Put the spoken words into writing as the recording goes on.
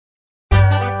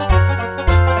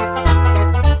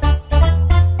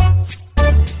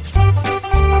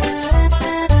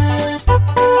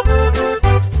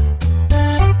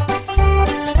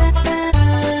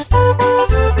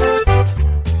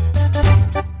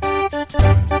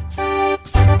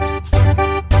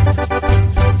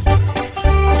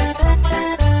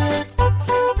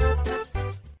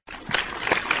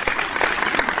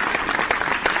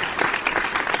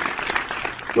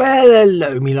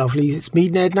Hello me lovelies, it's me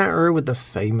Ned Natter with the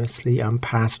famously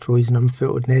unpasteurised and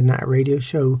unfiltered Ned Natter radio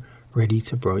show, ready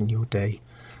to brighten your day.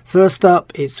 First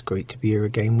up, it's great to be here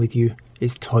again with you.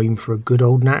 It's time for a good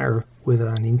old natter with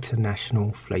an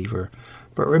international flavour.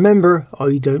 But remember,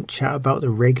 I don't chat about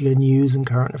the regular news and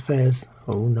current affairs.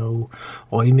 Oh no,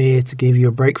 I'm here to give you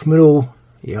a break from it all.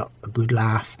 Yep, a good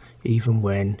laugh, even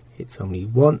when it's only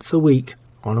once a week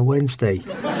on a Wednesday.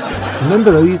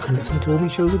 Remember though, you can listen to all my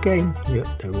shows again.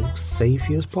 Yep, they're all saved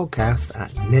for you as podcasts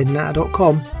at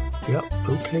nednatter.com. Yep,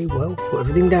 okay, well, put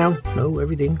everything down. No,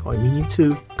 everything, I mean you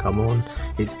too. Come on,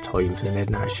 it's time for the Ned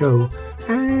Natter Show,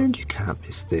 and you can't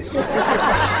miss this.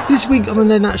 This week on the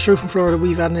Ned Natter Show from Florida,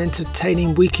 we've had an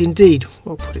entertaining week indeed.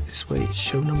 Well, put it this way, it's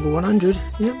show number 100.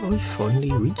 Yep, I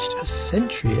finally reached a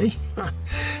century, eh?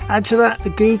 Add to that, the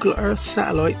Google Earth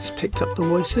satellites picked up the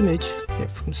wife's image, yep,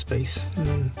 from space.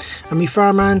 And me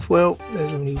farmhand, well,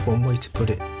 there's only one way to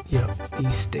put it. Yep, he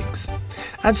stinks.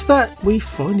 Add to that, we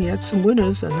finally had some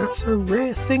winners, and that's a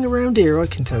rare thing around here, I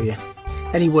can tell you.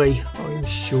 Anyway, I'm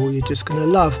sure you're just going to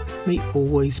love me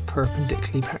always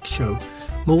perpendicularly packed show.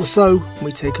 More so, when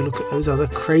we take a look at those other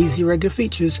crazy regular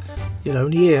features you'll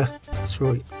only hear, that's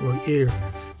right here,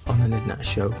 on the Ned Natter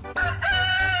Show.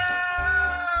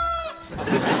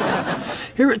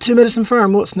 Here at Two Medicine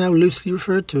Farm, what's now loosely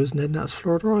referred to as Ned Natter's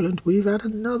Florida Island, we've had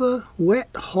another wet,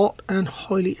 hot and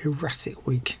highly erratic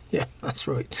week. Yeah, that's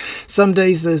right. Some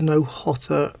days there's no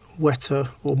hotter, wetter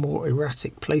or more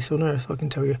erratic place on earth, I can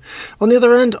tell you. On the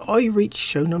other hand, I reached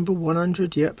show number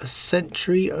 100, yep, a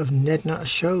century of Ned Natter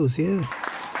shows, yeah.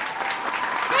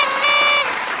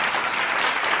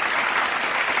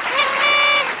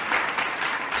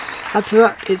 Add to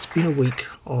that, it's been a week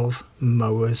of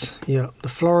mowers. Yeah, the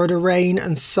Florida rain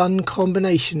and sun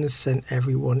combination has sent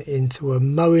everyone into a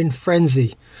mowing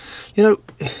frenzy. You know,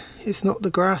 it's not the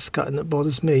grass cutting that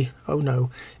bothers me. Oh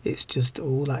no, it's just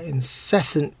all that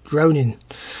incessant droning.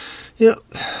 Yeah,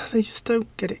 they just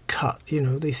don't get it cut. You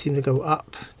know, they seem to go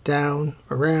up, down,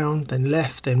 around, then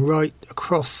left, then right,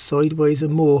 across, sideways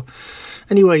and more.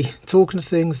 Anyway, talking of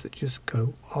things that just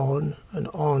go on and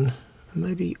on.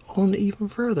 Maybe on even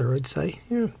further, I'd say.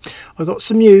 Yeah, I got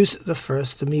some news. The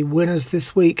first of me winners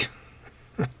this week,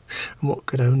 and what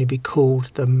could only be called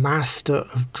the master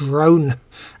of drone.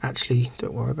 Actually,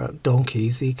 don't worry about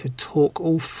donkeys. He could talk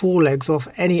all four legs off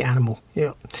any animal.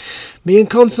 Yeah, me and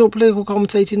constant political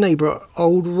commentating neighbour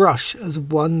Old Rush has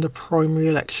won the primary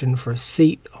election for a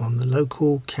seat on the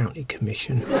local county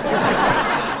commission.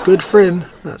 Good for him,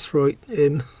 that's right,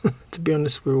 him. To be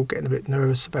honest, we're all getting a bit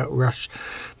nervous about Rush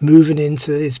moving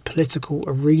into his political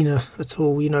arena at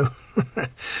all, you know.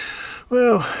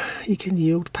 Well, he can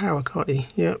yield power, can't he?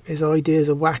 Yeah, his ideas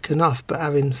are whack enough, but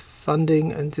having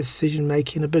funding and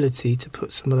decision-making ability to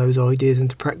put some of those ideas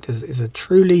into practice is a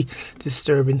truly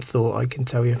disturbing thought, I can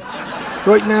tell you.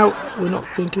 Right now, we're not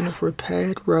thinking of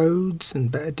repaired roads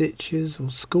and better ditches or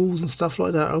schools and stuff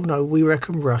like that. Oh no, we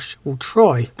reckon Rush will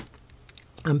try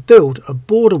and build a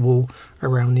border wall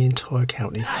around the entire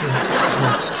county.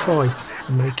 Yeah, let's try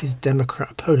and make his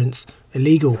Democrat opponents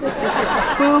illegal.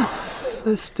 Well,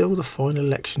 there's still the final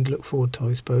election to look forward to,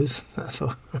 I suppose.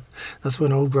 That's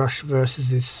when Old Rush versus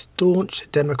his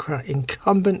staunch Democrat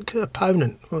incumbent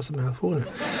opponent. What's a mouthful, isn't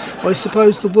it? I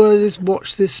suppose the word is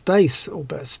watch this space, or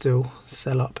better still,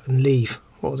 sell up and leave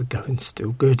while the going's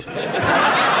still good.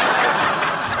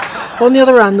 On the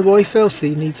other hand, the wife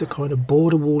Elsie needs a kind of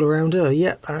border wall around her.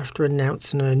 Yep, after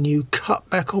announcing her new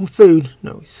cutback on food.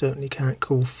 No, we certainly can't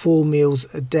call 4 meals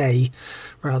a day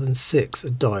rather than 6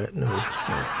 a diet. No.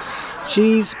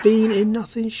 She's been in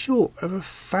nothing short of a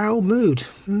foul mood.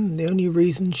 The only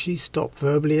reason she stopped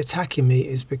verbally attacking me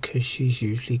is because she's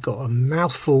usually got a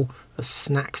mouthful of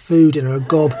snack food in her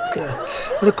gob. Yeah.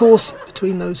 And of course,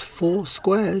 between those 4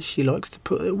 squares, she likes to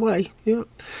put it away. Yep.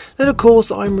 Then of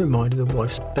course, I'm reminded of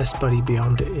wife's best buddy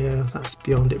Beyond It. Yeah, that's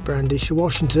Beyond It Brandisha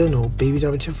Washington, or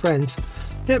BBW to Friends.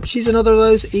 Yep, she's another of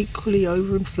those equally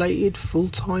overinflated,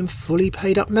 full-time, fully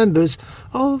paid-up members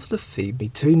of the Feed Me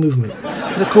Too movement.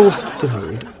 And of course,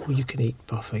 devoted all-you-can-eat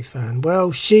buffet fan.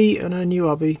 Well, she and her new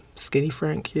hubby, Skinny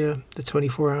Frank, yeah, the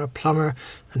 24-hour plumber,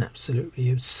 an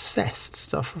absolutely obsessed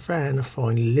stuffer fan, are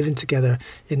finally living together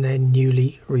in their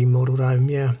newly remodelled home,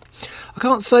 yeah. I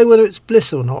can't say whether it's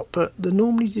bliss or not, but the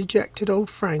normally dejected old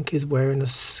Frank is wearing a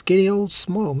skinny old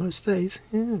smile most days,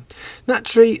 yeah.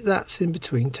 Naturally, that's in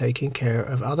between taking care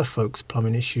of other folks'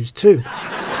 plumbing issues too.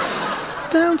 The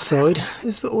downside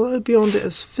is that although Beyond It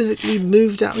has physically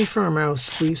moved out of my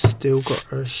farmhouse, we've still got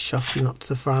her shuffling up to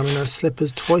the farm in her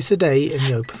slippers twice a day in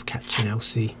the hope of catching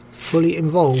Elsie fully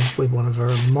involved with one of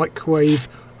her microwave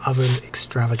oven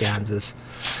extravaganzas.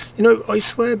 You know, I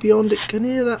swear beyond it can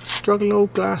hear that struggling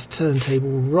old glass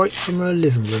turntable right from her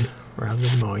living room rather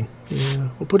than mine. Yeah,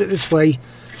 I'll put it this way,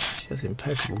 she has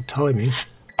impeccable timing.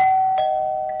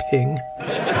 Ping.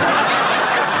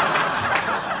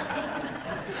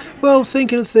 Well,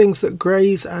 thinking of things that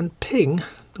graze and ping,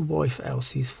 the wife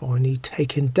Elsie's finally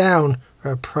taken down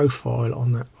her profile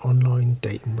on that online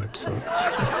dating website.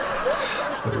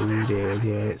 Oh dear,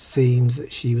 yeah, it seems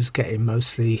that she was getting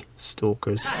mostly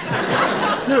stalkers.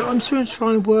 No, I'm still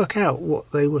trying to work out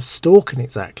what they were stalking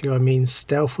exactly. I mean,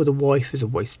 stealth with a wife is a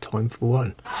waste of time for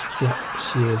one. Yeah,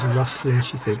 she is rustling,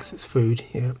 she thinks it's food.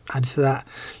 Yeah, add to that,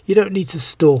 you don't need to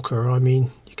stalk her, I mean,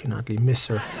 you can hardly miss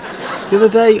her. The other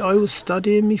day I was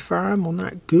studying me farm on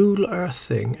that Google Earth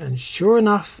thing, and sure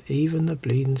enough, even the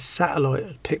bleeding satellite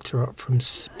had picked her up from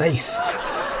space.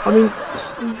 I mean,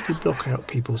 they usually block out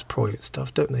people's private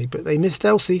stuff, don't they? But they missed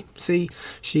Elsie. See,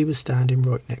 she was standing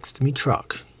right next to me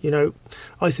truck. You know,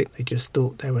 I think they just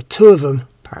thought there were two of them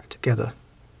packed together.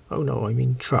 Oh no, I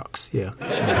mean trucks, yeah.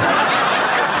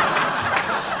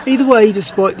 Either way,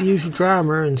 despite the usual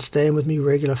drama and staying with me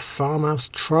regular farmhouse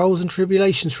trials and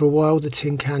tribulations for a while, the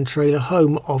tin can trailer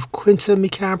home of Quinta, my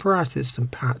camper artist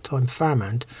and part-time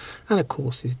farmhand, and of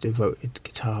course his devoted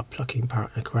guitar plucking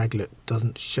partner Craglet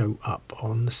doesn't show up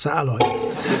on the satellite.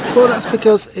 Well, that's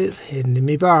because it's hidden in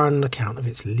my barn on account of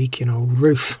its leaking old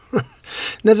roof.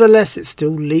 Nevertheless, it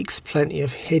still leaks plenty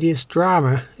of hideous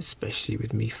drama, especially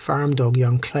with me farm dog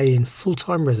young Clay in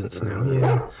full-time residence now,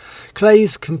 yeah.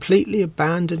 Clay's completely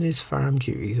abandoned his farm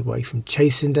duties away from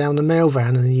chasing down the mail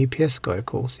van and the UPS guy, of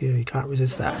course. Yeah, you can't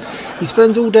resist that. He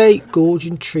spends all day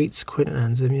gorging treats Quinton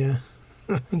hands him, yeah.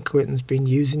 And Quinton's been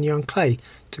using young Clay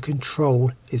to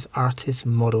control his artist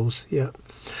models, yeah.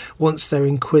 Once they're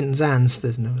in Quinton's hands,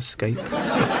 there's no escape.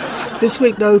 This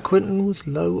week, though, Quinton was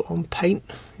low on paint,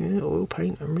 oil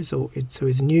paint, and resorted to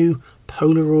his new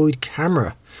Polaroid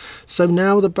camera. So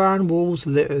now the barn wall's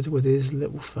littered with his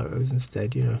little photos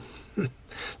instead, you know.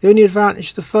 The only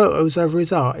advantage to the photos over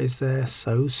his art is they're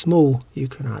so small you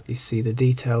can hardly see the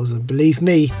details, and believe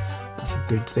me, that's a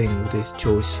good thing with his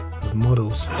choice of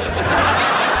models.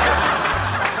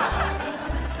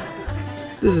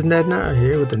 This is Ned Natter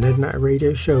here with the Ned Natter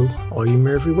Radio Show. I'm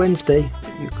here every Wednesday,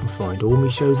 but you can find all my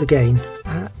shows again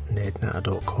at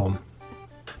nednatter.com.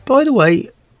 By the way,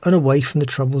 and away from the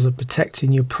troubles of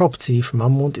protecting your property from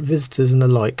unwanted visitors and the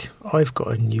like, I've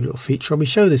got a new little feature on my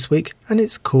show this week, and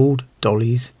it's called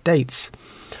Dolly's Dates.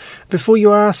 Before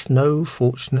you ask, no,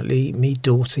 fortunately, me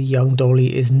daughter, young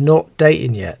Dolly, is not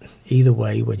dating yet. Either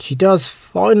way, when she does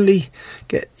finally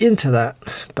get into that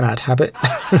bad habit,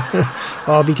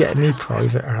 I'll be getting me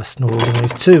private arsenal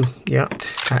organised too. Yeah,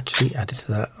 actually added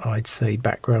to that, I'd say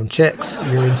background checks,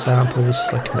 urine samples,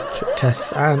 psychometric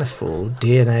tests, and a full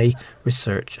DNA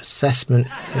research assessment.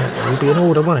 Yeah, it will be in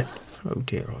order, won't it? Oh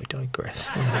dear, I digress.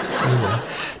 Anyway.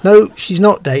 No, she's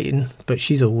not dating, but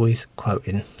she's always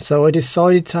quoting. So I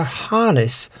decided to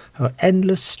harness her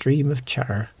endless stream of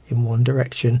chatter in one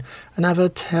direction and have her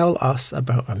tell us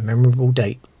about a memorable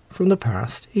date from the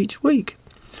past each week.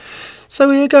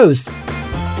 So here goes.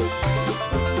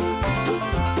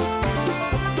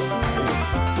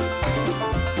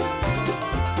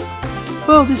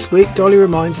 Well, this week Dolly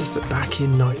reminds us that back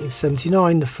in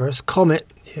 1979 the first comet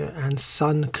and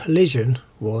sun collision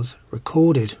was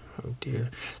recorded. Oh dear.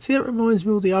 See, that reminds me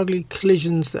of all the ugly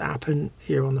collisions that happen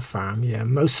here on the farm. Yeah,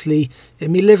 mostly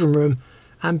in my living room,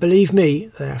 and believe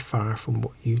me, they're far from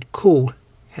what you'd call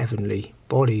heavenly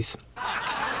bodies.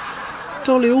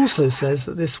 Dolly also says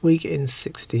that this week in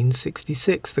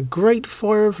 1666 the Great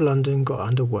Fire of London got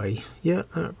underway. Yeah,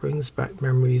 that brings back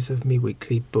memories of me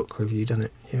weekly book review, doesn't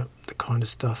it? Yeah, the kind of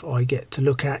stuff I get to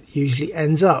look at usually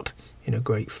ends up in a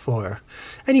great fire.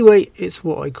 Anyway, it's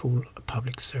what I call a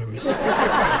public service.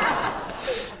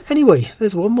 Anyway,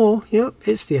 there's one more. Yep,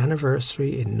 it's the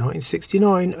anniversary in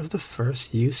 1969 of the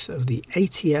first use of the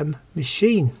ATM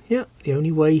machine. Yep, the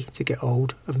only way to get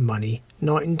hold of money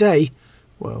night and day.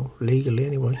 Well, legally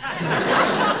anyway.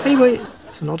 Anyway,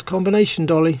 it's an odd combination,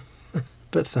 Dolly.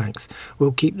 But thanks.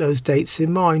 We'll keep those dates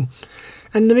in mind.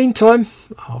 And in the meantime,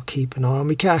 I'll keep an eye on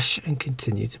my cash and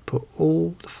continue to put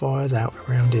all the fires out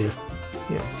around here.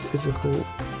 Yeah, physical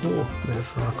or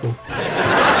metaphorical.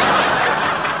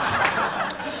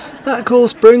 That, of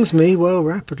course, brings me, well,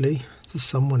 rapidly to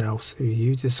someone else who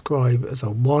you describe as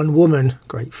a one-woman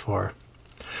great fire.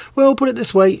 Well, put it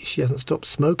this way, she hasn't stopped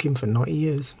smoking for 90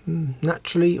 years.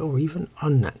 Naturally, or even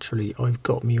unnaturally, I've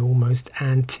got me almost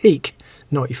antique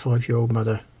 95-year-old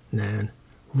mother, Nan,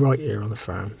 right here on the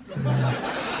farm.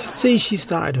 See, she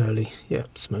started early. Yeah,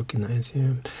 smoking that is,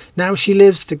 yeah. Now she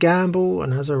lives to gamble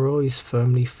and has her eyes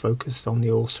firmly focused on the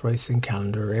horse racing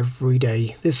calendar every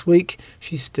day. This week,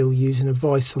 she's still using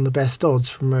advice on the best odds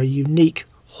from her unique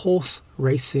horse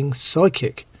racing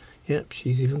psychic. Yep,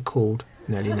 she's even called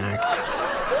Nellie Nag.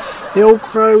 The old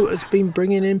crow has been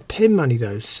bringing in pin money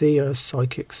though. See, her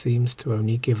psychic seems to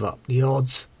only give up the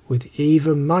odds with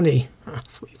even money.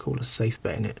 That's what you call a safe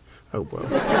bet, innit? Oh well.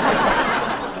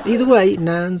 Either way,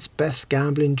 Nan's best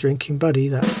gambling drinking buddy,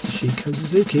 that's Toshiko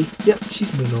Suzuki. Yep,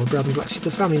 she's Milord, brother and black sheep of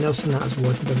the family. Nelson Natter's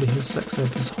wife and Beverly Hills sex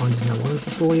therapist behind his now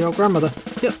 104-year-old grandmother.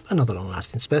 Yep, another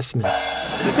long-lasting specimen.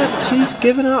 Yep, she's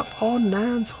given up on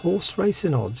Nan's horse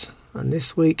racing odds. And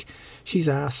this week, she's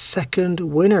our second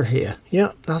winner here.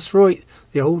 Yep, that's right.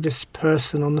 The oldest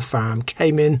person on the farm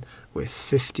came in with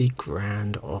 50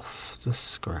 grand off the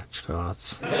scratch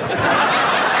cards.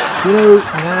 You know,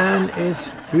 Nan is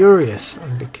furious,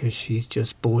 and because she's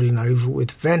just boiling over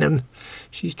with venom,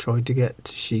 she's tried to get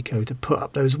Toshiko to put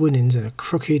up those winnings in a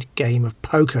crooked game of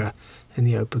poker in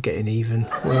the hope of getting even.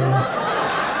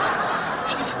 Well,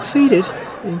 she succeeded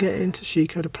in getting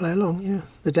Toshiko to play along, yeah.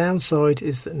 The downside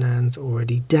is that Nan's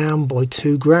already down by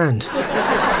 2 grand. You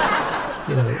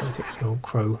know, I think the old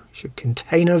crow should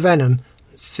contain her venom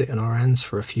and sit on our hands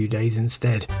for a few days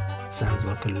instead. Sounds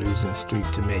like a losing streak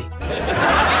to me.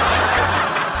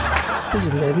 This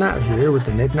is Ned Natter here with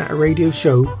the Ned Natter Radio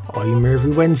Show. I'm here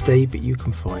every Wednesday, but you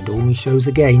can find all my shows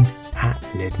again at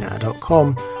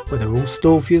nednatter.com, where they're all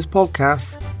stored for you as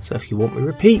podcasts. So if you want me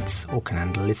repeats or can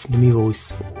handle listening to me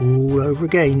voice all over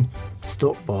again,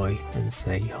 stop by and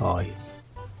say hi.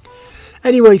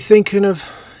 Anyway, thinking of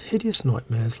hideous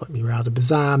nightmares like me rather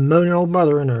bizarre moaning old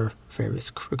mother and her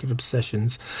various crooked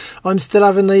obsessions, I'm still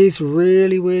having these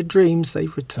really weird dreams. They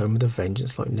return with a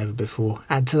vengeance like never before.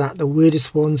 Add to that, the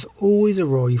weirdest ones always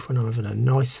arrive when I'm having a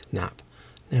nice nap.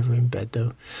 Never in bed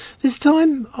though. This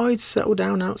time I'd settled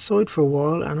down outside for a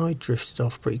while and I drifted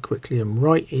off pretty quickly and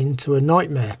right into a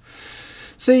nightmare.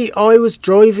 See, I was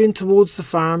driving towards the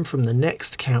farm from the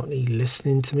next county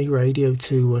listening to me radio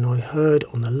too when I heard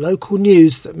on the local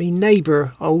news that me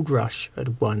neighbour Old Rush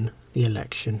had won the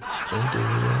election. Oh dear,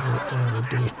 yeah, right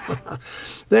there, oh dear.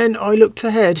 Then I looked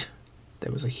ahead.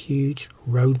 There was a huge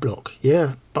roadblock.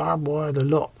 Yeah, barbed wire the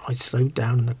lot. I slowed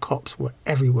down and the cops were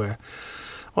everywhere.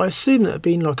 I assumed that it had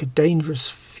been like a dangerous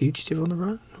fugitive on the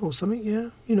run or something,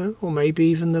 yeah, you know, or maybe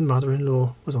even the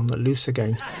mother-in-law was on the loose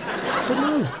again. But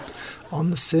no, on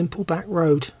the simple back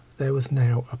road there was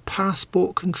now a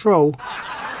passport control.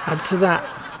 Add to that,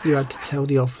 you had to tell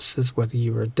the officers whether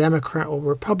you were a Democrat or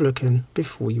Republican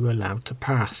before you were allowed to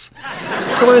pass.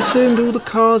 So I assumed all the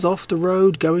cars off the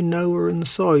road going nowhere on the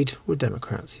side were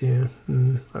Democrats, yeah.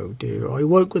 Oh dear, I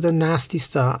woke with a nasty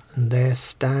start and there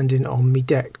standing on me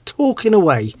deck, talking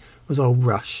away, was old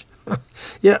Rush.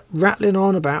 Yeah, rattling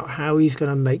on about how he's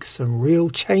going to make some real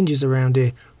changes around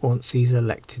here once he's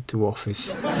elected to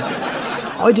office.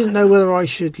 I didn't know whether I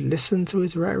should listen to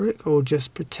his rhetoric or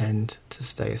just pretend to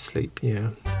stay asleep. Yeah,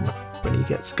 when he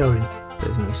gets going,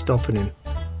 there's no stopping him.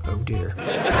 Oh dear.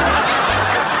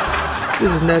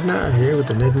 This is Ned Natter here with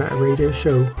the Ned Natter Radio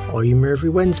Show. I'm here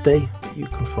every Wednesday, but you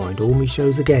can find all my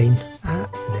shows again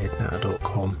at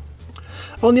nednatter.com.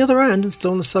 On the other hand, and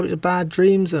still on the subject of bad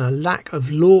dreams and a lack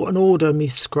of law and order, me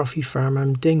scruffy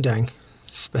farmhand Ding Dang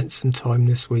spent some time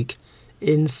this week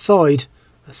inside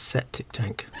a septic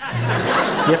tank.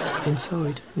 Yep,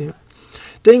 inside, yeah.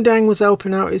 Ding Dang was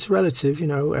helping out his relative, you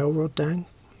know, Elrod Dang.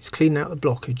 He's cleaning out the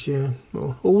blockage, yeah.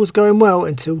 Well, all was going well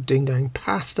until Ding Dang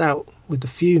passed out with the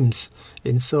fumes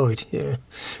inside, yeah.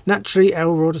 Naturally,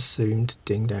 Elrod assumed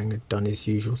Ding Dang had done his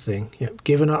usual thing, yep,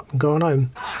 given up and gone home.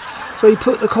 So he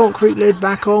put the concrete lid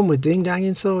back on with Ding Dang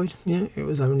inside. Yeah, it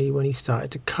was only when he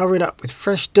started to cover it up with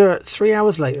fresh dirt 3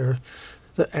 hours later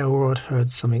that Elrod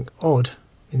heard something odd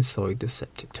inside the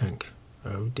septic tank.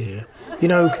 Oh dear. You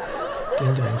know,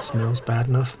 Ding Dang smells bad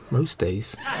enough most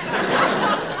days.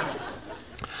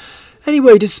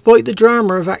 Anyway, despite the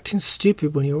drama of acting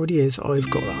stupid when he already is, I've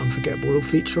got that unforgettable little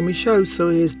feature on my show, so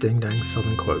here's Ding Dang's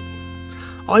southern quote.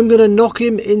 I'm going to knock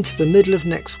him into the middle of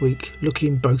next week,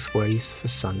 looking both ways for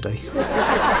Sunday.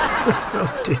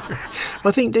 Oh dear.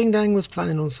 I think Ding Dang was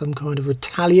planning on some kind of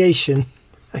retaliation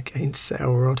against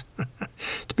Elrod.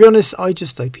 To be honest, I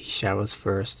just hope he showers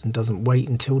first and doesn't wait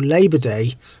until Labour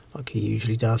Day, like he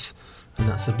usually does. And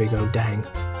that's a big old dang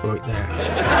right there.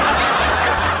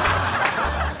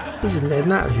 This is Ned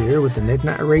Natter here with the Ned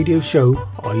Natter Radio Show.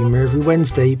 I'm here every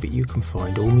Wednesday, but you can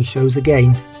find all my shows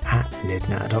again at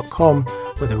nednatter.com,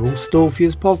 where they're all stored for you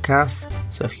as podcasts.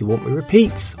 So if you want me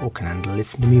repeats or can handle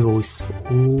listening to me voice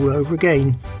all over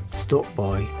again, stop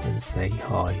by and say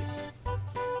hi.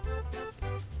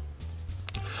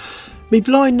 Me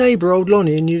blind neighbour, old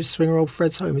Lonnie, and new swinger old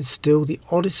Fred's home is still the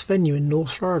oddest venue in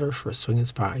North Florida for a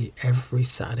swingers party every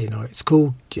Saturday night. It's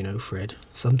called, do you know, Fred?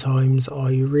 Sometimes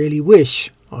I really wish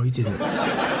I didn't.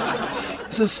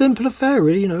 It's a simple affair,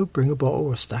 really, bring a bottle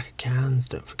or a stack of cans,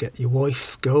 don't forget your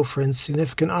wife, girlfriend,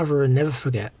 significant other, and never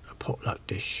forget a potluck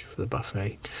dish for the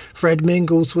buffet. Fred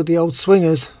mingles with the old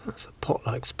swingers. That's a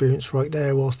potluck experience right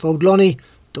there, whilst old Lonnie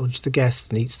dodged the guests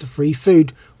and eats the free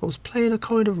food whilst playing a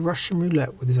kind of Russian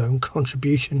roulette with his own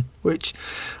contribution, which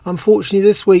unfortunately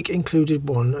this week included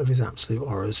one of his absolute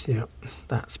horrors. Yeah,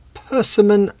 that's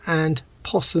persimmon and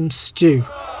possum stew.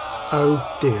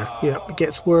 Oh dear, yeah, it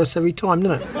gets worse every time,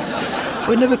 doesn't it?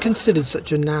 I'd never considered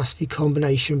such a nasty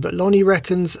combination, but Lonnie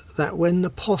reckons that when the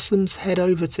possums head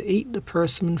over to eat the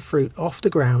persimmon fruit off the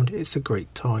ground, it's a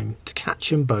great time to catch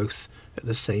them both at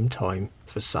the same time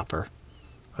for supper.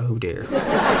 Oh dear.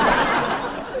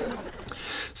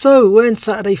 So when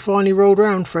Saturday finally rolled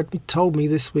round, Fred told me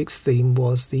this week's theme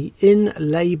was the In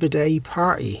Labour Day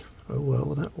Party. Oh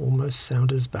well, that almost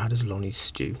sounded as bad as Lonnie's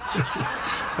stew.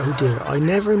 Oh dear, I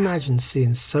never imagined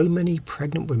seeing so many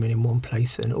pregnant women in one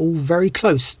place and all very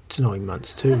close to 9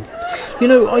 months too.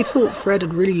 I thought Fred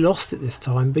had really lost it this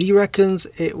time, but he reckons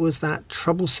it was that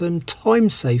troublesome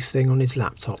time-safe thing on his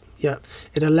laptop. Yeah,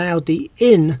 it allowed the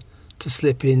in to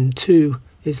slip into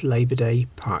his Labour Day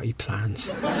party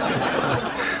plans.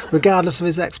 Regardless of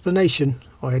his explanation,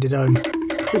 I headed home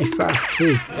pretty fast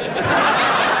too.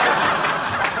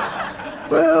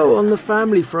 Well, on the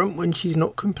family front, when she's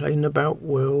not complaining about,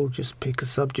 well, just pick a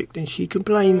subject and she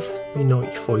complains. My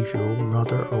 95-year-old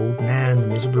mother, old Nan, the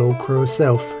miserable old crow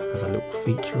herself, has a little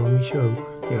feature on my show.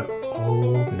 Yeah,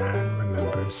 old Nan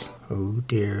remembers. Oh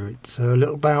dear, it's a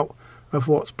little bout of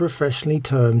what's professionally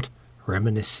termed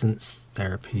reminiscence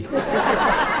therapy.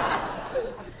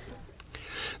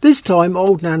 This time,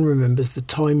 old Nan remembers the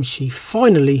time she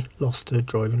finally lost her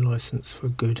driving licence for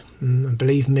good. And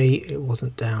believe me, it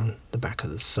wasn't down the back of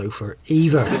the sofa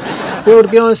either. Well, to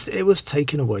be honest, it was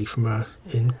taken away from her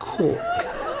in court.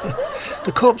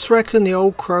 The cops reckon the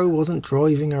old crow wasn't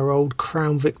driving her old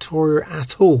Crown Victoria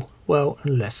at all. Well,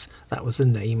 unless that was the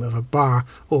name of a bar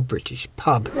or British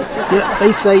pub. Yeah,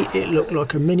 they say it looked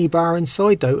like a mini bar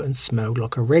inside though and smelled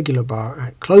like a regular bar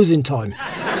at closing time.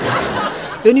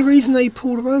 The only reason they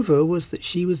pulled her over was that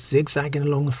she was zigzagging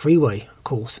along the freeway. Of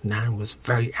course, Nan was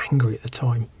very angry at the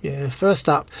time. Yeah, first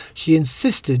up, she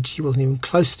insisted she wasn't even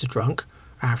close to drunk.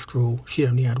 After all, she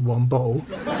only had one bottle.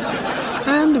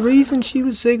 And the reason she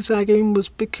was zigzagging was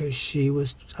because she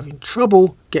was having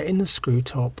trouble getting the screw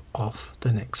top off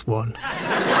the next one.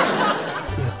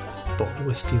 Yeah, bottle of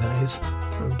whiskey that is.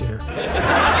 Oh dear.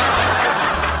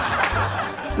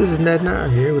 This is Ned Natter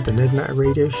here with the Ned Natter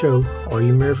Radio Show.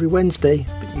 I'm here every Wednesday,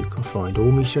 but you can find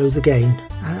all my shows again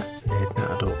at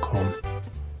nednatter.com.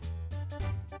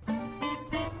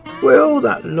 Well,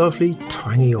 that lovely,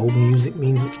 tiny old music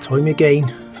means it's time again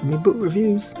for me book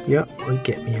reviews. Yep, I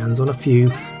get my hands on a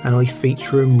few and I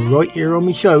feature them right here on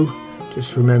my show.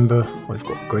 Just remember, I've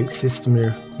got a great system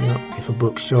here. Yep, if a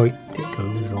book's shite, it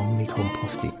goes on me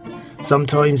compost heap.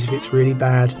 Sometimes if it's really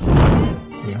bad,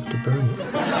 you have to burn it.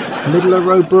 Middle of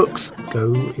road books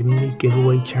go in the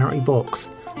giveaway charity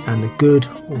box, and the good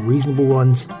or reasonable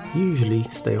ones usually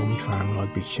stay on my fan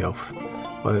library shelf.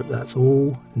 I hope that's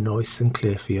all nice and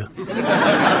clear for you.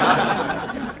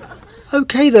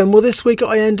 Okay then, well this week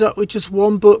I ended up with just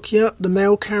one book. Yep, the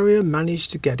mail carrier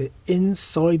managed to get it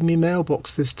inside my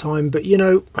mailbox this time, but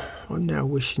I'm now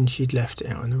wishing she'd left it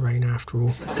out in the rain after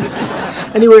all.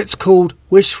 Anyway, it's called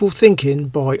Wishful Thinking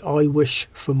by I Wish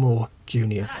for More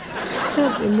Jr.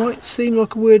 Yeah, it might seem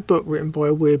like a weird book written by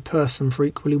a weird person for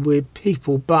equally weird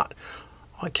people, but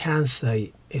I can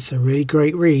say it's a really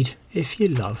great read if you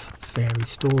love fairy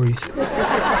stories.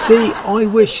 See, I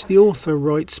wish the author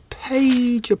writes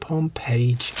page upon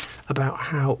page about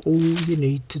how all you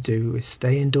need to do is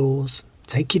stay indoors,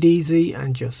 take it easy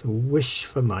and just wish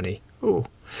for money. Oh,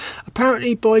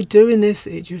 apparently by doing this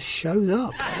it just shows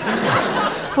up.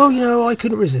 Well, I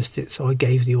couldn't resist it, so I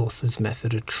gave the author's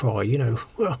method a try,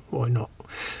 well, why not?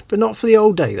 But not for the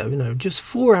whole day though, just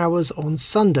 4 hours on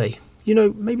Sunday.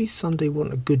 Maybe Sunday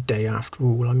wasn't a good day after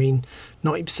all. I mean,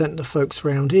 90% of the folks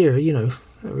around here,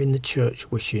 are in the church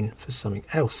wishing for something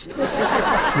else.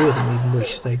 A few of them even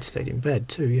wish they'd stayed in bed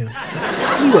too, yeah.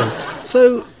 Anyway,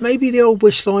 so maybe the old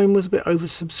wish line was a bit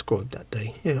oversubscribed that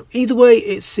day. Yeah. Either way,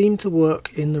 it seemed to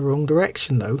work in the wrong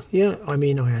direction though. Yeah, I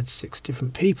mean, I had 6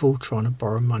 different people trying to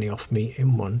borrow money off me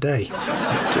in one day.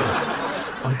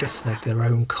 I guess they had their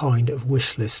own kind of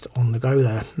wish list on the go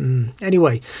there.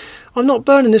 Anyway, I'm not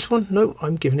burning this one. No,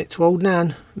 I'm giving it to old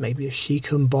Nan. Maybe if she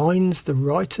combines the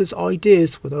writer's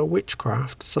ideas with her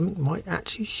witchcraft, something might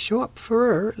actually show up for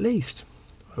her at least.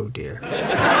 Oh dear.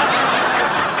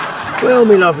 Well,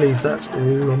 me lovelies, that's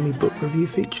all on me book review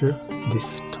feature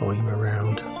this time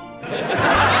around.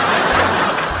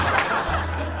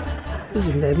 This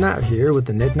is Ned Natter here with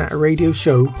the Ned Natter Radio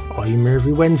Show. I'm here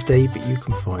every Wednesday, but you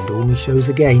can find all my shows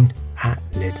again at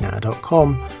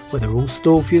nednatter.com, where they're all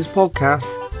stored for you as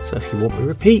podcasts. So if you want me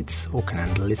repeats or can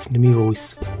handle listening to me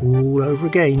voice all over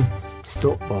again,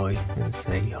 stop by and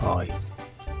say hi.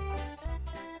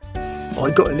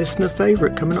 I got a listener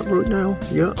favourite coming up right now.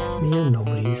 Yeah, me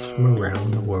anomalies from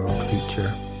around the world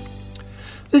feature.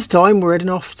 This time we're heading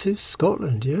off to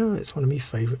Scotland. Yeah, it's one of my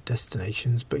favourite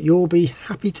destinations, but you'll be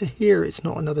happy to hear it's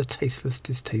not another tasteless,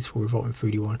 distasteful, revolting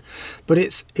foodie one, but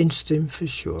it's interesting for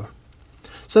sure.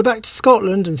 So back to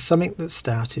Scotland and something that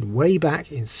started way back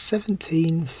in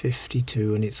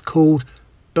 1752, and it's called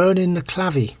Burning the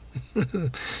Clavey.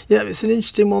 Yeah, it's an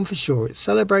interesting one for sure. It's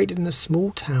celebrated in a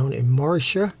small town in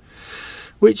Morayshire,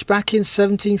 which back in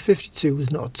 1752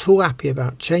 was not at all happy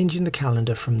about changing the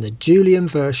calendar from the Julian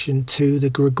version to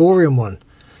the Gregorian one.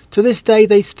 To this day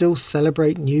they still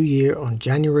celebrate New Year on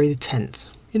January the 10th.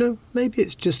 You know, maybe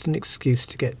it's just an excuse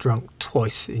to get drunk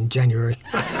twice in January.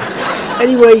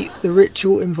 Anyway, the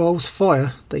ritual involves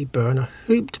fire. They burn a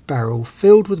hooped barrel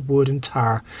filled with wood and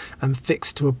tar and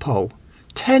fixed to a pole.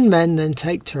 10 men then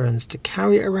take turns to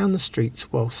carry it around the streets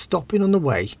while stopping on the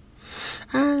way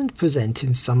and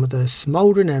presenting some of the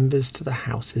smouldering embers to the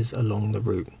houses along the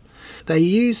route. They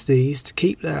use these to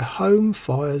keep their home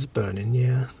fires burning,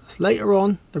 yeah. Later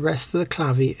on, the rest of the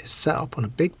clavey is set up on a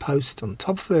big post on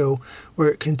top of the hill where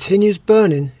it continues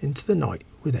burning into the night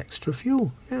with extra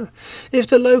fuel, yeah. If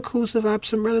the locals have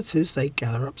absent relatives, they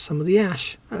gather up some of the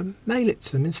ash and mail it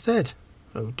to them instead.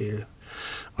 Oh dear.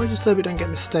 I just hope it don't get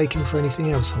mistaken for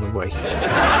anything else on the way.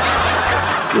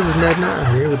 This is Ned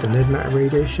Natter here with the Ned Natter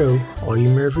Radio Show. I'm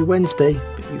here every Wednesday,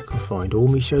 but you can find all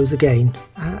my shows again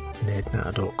at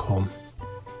nednatter.com.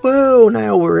 Well,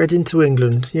 now we're heading to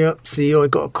England. Yep, see, I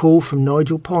got a call from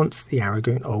Nigel Ponce, the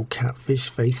arrogant old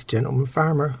catfish-faced gentleman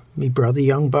farmer. Me brother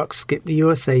Young Buck skipped the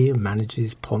USA and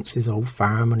manages Ponce's old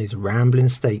farm on his rambling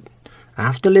estate.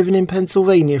 After living in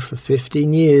Pennsylvania for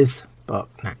 15 years, Buck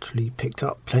naturally picked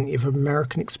up plenty of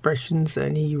American expressions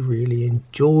and he really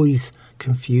enjoys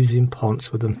confusing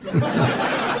Ponce with them.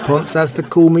 Ponce has to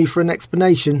call me for an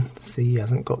explanation. See, he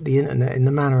hasn't got the internet in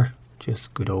the manor,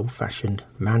 just good old-fashioned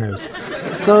manners.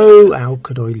 So how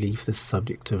could I leave the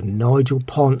subject of Nigel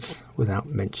Ponce without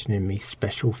mentioning me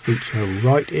special feature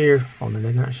right here on the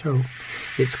Ned Natter Show?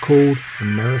 It's called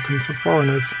American for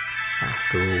Foreigners.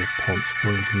 After all, Ponce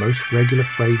finds most regular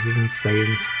phrases and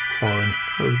sayings foreign.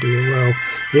 Oh dear, well,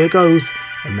 here goes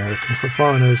American for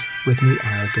Foreigners with me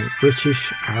arrogant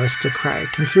British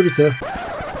aristocratic contributor.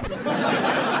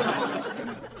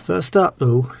 First up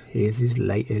though, here's his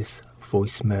latest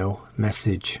voicemail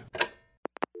message.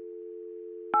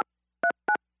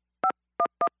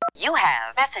 You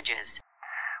have messages.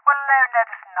 Well, hello, Ned.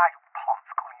 This is Nigel Ponce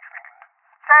calling you from England.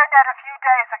 So, Ned, a few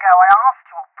days ago I asked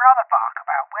your brother Buck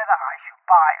about whether I should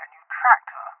buy a new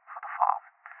tractor for the farm.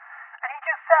 And he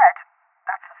just said,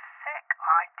 that's a sick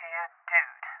idea,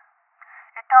 dude.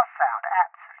 It does sound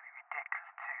absolutely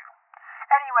ridiculous too.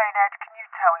 Anyway, Ned, can you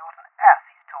tell me what on earth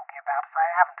he's talking about, as I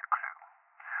haven't a clue.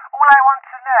 All I want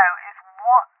to know is,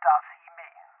 what does he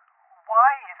mean? Why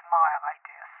is my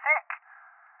idea sick?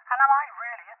 And am I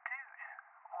really a dude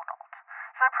or not?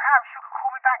 So perhaps you could call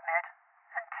me back, Ned,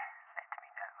 and let me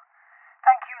know.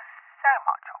 Thank you so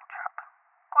much, old chap.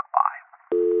 Goodbye.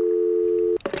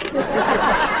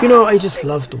 You know, I just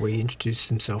love the way he introduces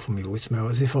himself on my voicemail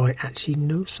as if I actually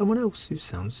know someone else who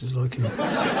sounds just like him.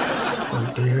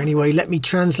 Oh dear. Anyway, let me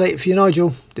translate it for you,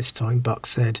 Nigel. This time Buck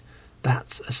said,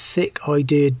 that's a sick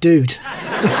idea, dude.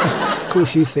 Of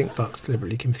course you think Buck's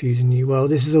deliberately confusing you. Well,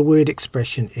 this is a weird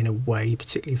expression in a way,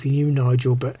 particularly for you,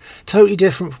 Nigel, but totally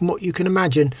different from what you can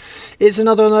imagine. It's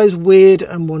another of those weird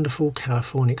and wonderful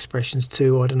California expressions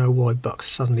too. I don't know why Buck's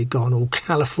suddenly gone all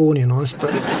Californian on us, but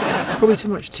probably too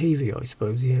much TV, I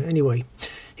suppose. Yeah. Anyway,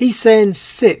 he's saying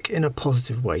sick in a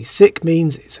positive way. Sick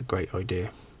means it's a great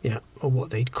idea. Yeah, or what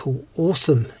they'd call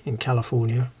awesome in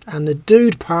California. And the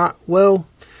dude part, well,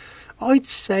 I'd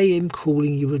say him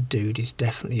calling you a dude is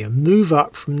definitely a move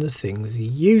up from the things he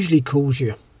usually calls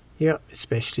you. Yeah,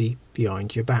 especially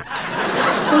behind your back.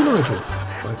 So Nigel,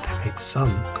 I hope it makes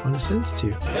some kind of sense to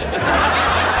you.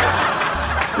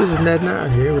 This is Ned Natter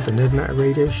here with the Ned Natter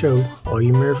Radio Show.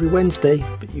 I'm here every Wednesday,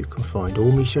 but you can find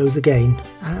all my shows again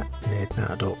at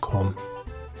nednatter.com.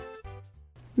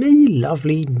 Me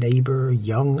lovely neighbour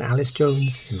young Alice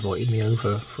Jones invited me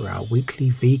over for our weekly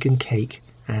vegan cake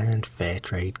and fair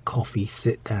trade coffee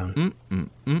sit down.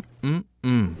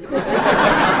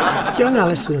 Young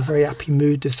Alice was in a very happy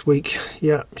mood this week.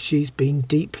 Yeah, she's been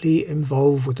deeply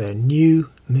involved with her new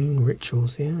moon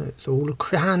rituals. Yeah, it's all the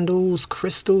candles,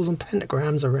 crystals and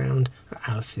pentagrams around at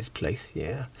Alice's place.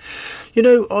 Yeah. You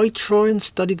know, I try and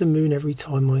study the moon every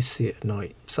time I see it at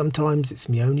night. Sometimes it's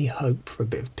my only hope for a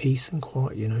bit of peace and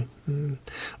quiet, you know.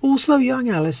 Also, young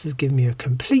Alice has given me a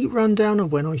complete rundown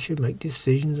of when I should make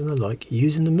decisions and the like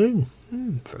using the moon.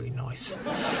 Very nice.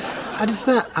 And as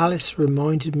that, Alice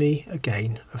reminded me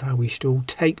again of how we should all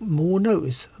take more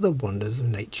notice of the wonders of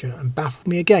nature and baffled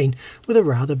me again with a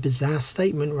rather bizarre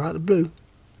statement right out of the blue.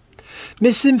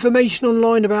 Misinformation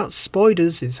online about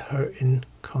spiders is hurting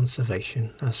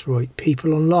conservation. That's right,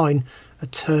 people online are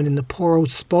turning the poor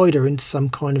old spider into some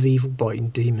kind of evil biting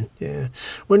demon. Yeah,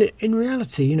 when in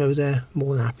reality, you know, they're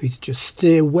more than happy to just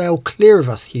steer well clear of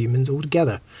us humans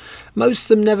altogether. Most of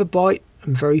them never bite,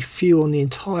 and very few on the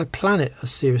entire planet are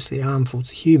seriously harmful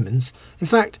to humans. In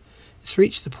fact, it's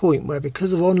reached the point where,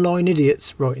 because of online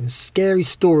idiots writing scary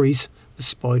stories, the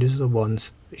spiders are the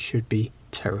ones that should be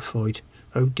terrified.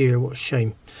 Oh dear, what a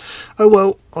shame. Oh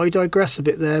well, I digress a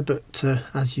bit there, but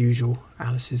as usual,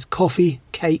 Alice's coffee,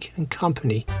 cake and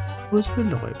company was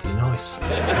reliably nice.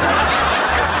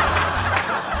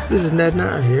 This is Ned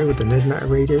Natter here with the Ned Natter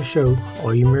Radio Show.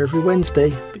 I'm here every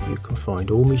Wednesday, but you can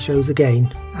find all my shows again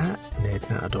at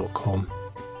nednatter.com.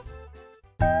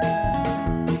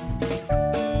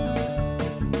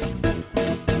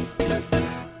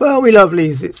 Well, me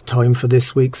lovelies, it's time for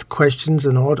this week's questions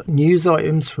and odd news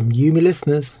items from you, me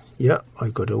listeners. Yep, I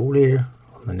got it all here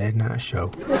on the Ned Natter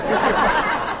Show.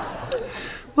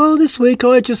 Well, this week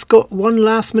I just got one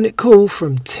last minute call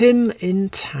from Tim in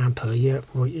Tampa, yep,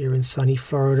 right here in sunny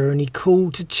Florida, and he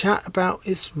called to chat about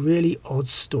this really odd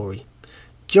story.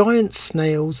 Giant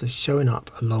snails are showing up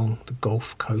along the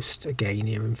Gulf Coast again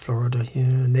here in Florida.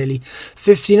 Yeah, nearly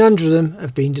 1,500 of them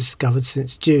have been discovered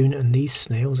since June, and these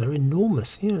snails are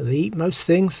enormous. You know, they eat most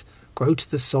things, grow to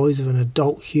the size of an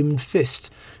adult human fist,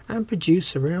 and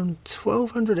produce around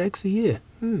 1,200 eggs a year.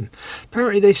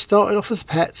 Apparently they started off as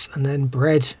pets and then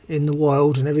bred in the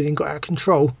wild, and everything got out of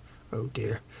control. Oh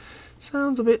dear.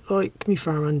 Sounds a bit like me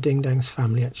farmer Ding Dang's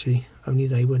family, actually, only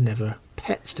they were never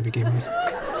pets to begin with.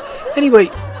 Anyway,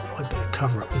 I better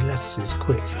cover up my lettuces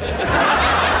quick.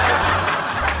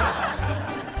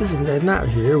 This is Ned Natter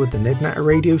here with the Ned Natter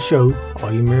Radio Show.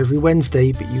 I'm here every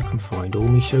Wednesday, but you can find all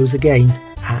my shows again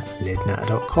at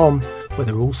nednatter.com, where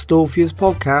they're all stored for you as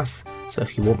podcasts. So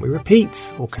if you want me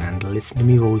repeats or can handle listen to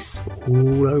me voice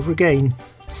all over again,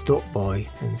 stop by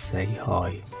and say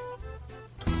hi.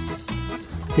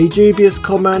 The dubious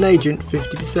conman agent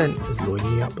 50% has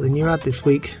lined me up with a new ad this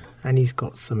week, and he's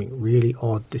got something really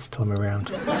odd this time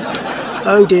around.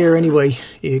 Oh dear, anyway,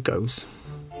 here goes.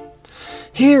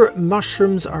 Here at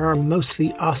Mushrooms Are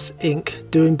Mostly Us Inc.,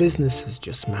 doing business as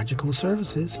just magical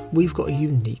services, we've got a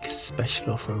unique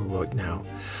special offer right now.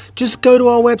 Just go to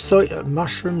our website at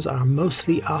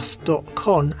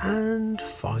mushroomsaremostlyus.com and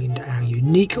find our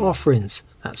unique offerings.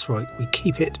 That's right, we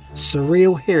keep it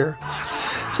surreal here.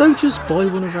 So just buy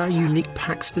one of our unique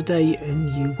packs today and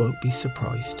you won't be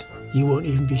surprised. You won't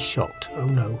even be shocked. Oh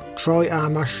no, try our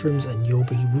mushrooms and you'll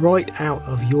be right out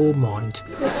of your mind.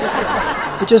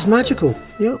 They're just magical,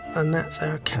 yep, and that's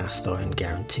our cast iron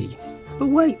guarantee. But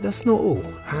wait, that's not all.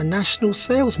 Our national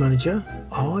sales manager,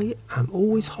 I Am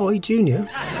Always High Junior,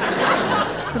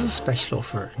 has a special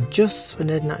offer, and just for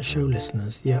Ned Nat Show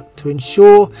listeners, yep, to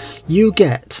ensure you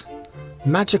get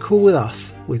magical with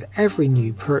us with every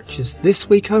new purchase this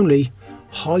week only,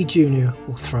 High Junior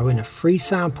will throw in a free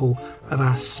sample of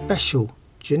our special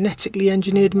genetically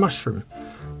engineered mushroom,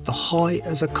 the High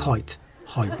as a Kite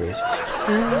hybrid.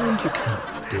 And you can't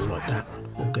get a deal like that,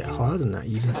 or get higher than that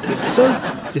even. So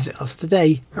visit us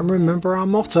today and remember our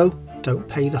motto: don't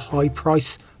pay the high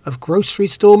price of grocery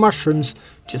store mushrooms,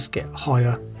 just get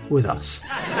higher with us.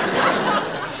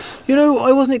 You know,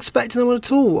 I wasn't expecting that one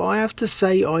at all. I have to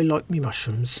say I like me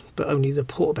mushrooms, but only the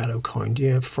portobello kind,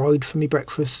 yeah, fried for me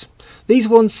breakfast. These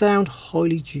ones sound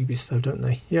highly dubious though, don't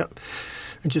they? Yep.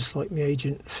 And just like me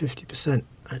agent, 50%.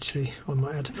 Actually, I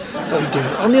might add. Oh dear.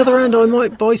 On the other hand, I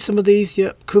might buy some of these,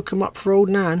 yep, cook them up for old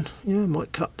Nan. Yeah,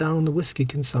 might cut down on the whiskey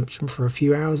consumption for a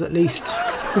few hours at least.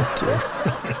 Oh dear.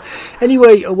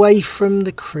 Anyway, away from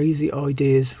the crazy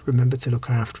ideas, remember to look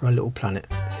after our little planet.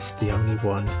 It's the only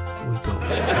one we got.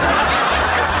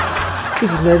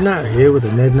 This is Ned Natter here with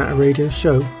the Ned Natter Radio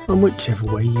Show, and whichever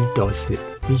way you dice it,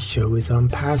 this show is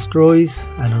unpasteurised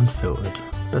and unfiltered.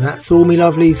 But that's all, me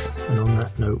lovelies, and on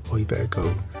that note I better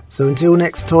go. So until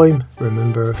next time,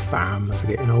 remember farmers are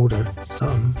getting older,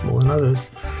 some more than others.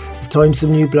 It's time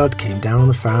some new blood came down on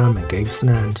the farm and gave us an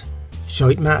hand.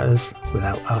 Shite matters,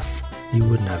 without us you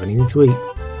wouldn't have anything to eat.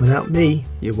 Without me,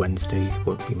 your Wednesdays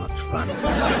won't be much fun.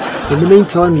 In the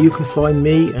meantime, you can find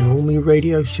me and all my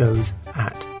radio shows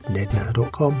at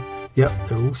nednatter.com. Yep,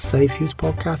 they're all safe use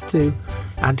podcasts too.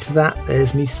 Add to that,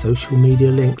 there's me social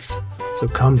media links. So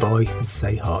come by and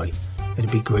say hi.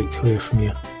 It'd be great to hear from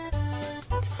you.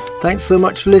 Thanks so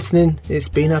much for listening. It's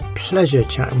been a pleasure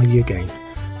chatting with you again.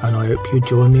 And I hope you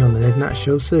join me on the Ned Natter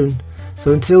Show soon.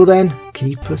 So until then,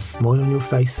 keep a smile on your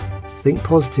face. Think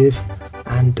positive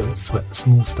and don't sweat the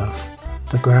small stuff.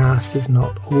 The grass is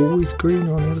not always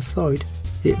greener on the other side.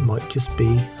 It might just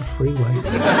be a freeway.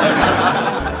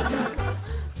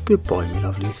 Goodbye, me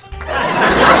lovelies.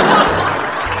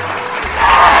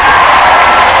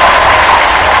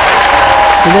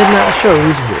 The Ned Natter Show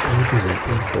is written and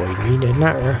presented by me, Ned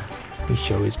Natter. The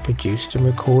show is produced and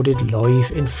recorded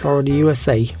live in Florida,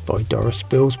 USA by Doris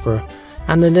Billsborough.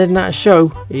 And the Ned Natter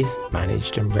Show is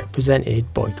managed and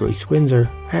represented by Grace Windsor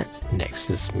at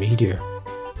Nexus Media.